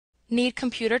Need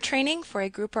computer training for a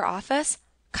group or office?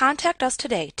 Contact us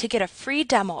today to get a free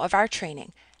demo of our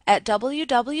training at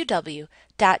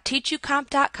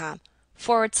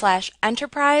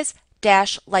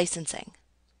www.teachucomp.com/enterprise-licensing.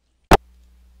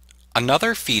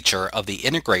 Another feature of the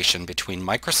integration between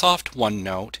Microsoft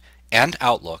OneNote and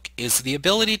Outlook is the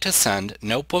ability to send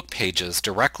notebook pages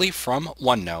directly from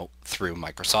OneNote through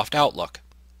Microsoft Outlook.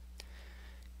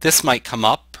 This might come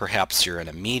up, perhaps you're in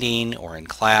a meeting or in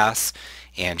class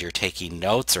and you're taking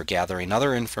notes or gathering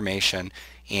other information,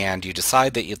 and you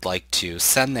decide that you'd like to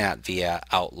send that via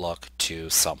Outlook to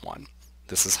someone.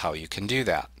 This is how you can do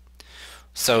that.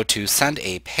 So to send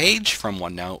a page from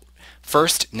OneNote,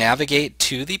 first navigate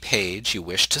to the page you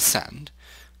wish to send.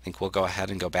 I think we'll go ahead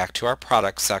and go back to our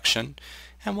products section,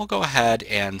 and we'll go ahead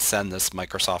and send this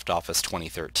Microsoft Office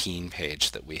 2013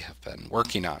 page that we have been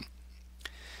working on.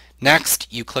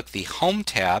 Next, you click the Home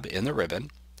tab in the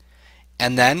ribbon,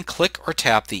 and then click or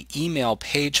tap the Email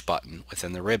Page button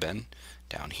within the ribbon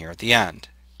down here at the end.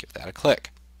 Give that a click.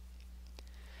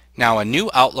 Now a new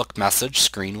Outlook message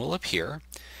screen will appear,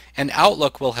 and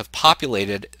Outlook will have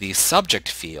populated the subject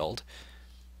field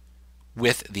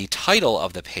with the title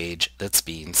of the page that's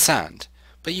being sent,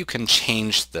 but you can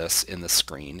change this in the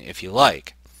screen if you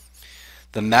like.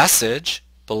 The message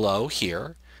below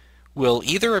here will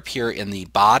either appear in the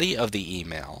body of the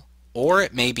email, or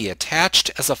it may be attached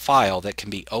as a file that can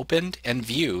be opened and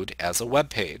viewed as a web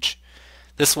page.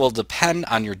 This will depend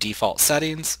on your default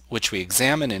settings, which we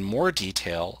examine in more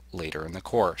detail later in the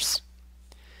course.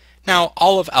 Now,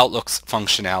 all of Outlook's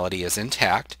functionality is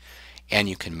intact, and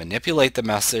you can manipulate the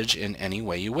message in any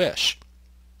way you wish.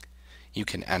 You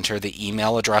can enter the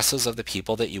email addresses of the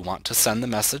people that you want to send the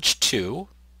message to.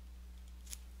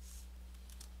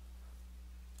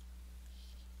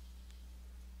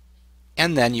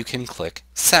 And then you can click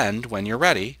Send when you're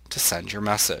ready to send your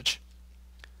message.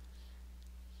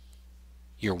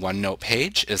 Your OneNote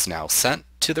page is now sent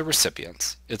to the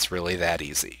recipients. It's really that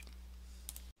easy.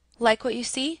 Like what you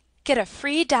see? Get a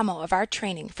free demo of our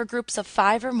training for groups of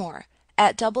 5 or more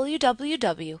at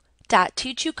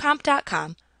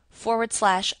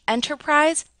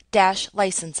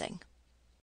www.teachucomp.com/enterprise-licensing.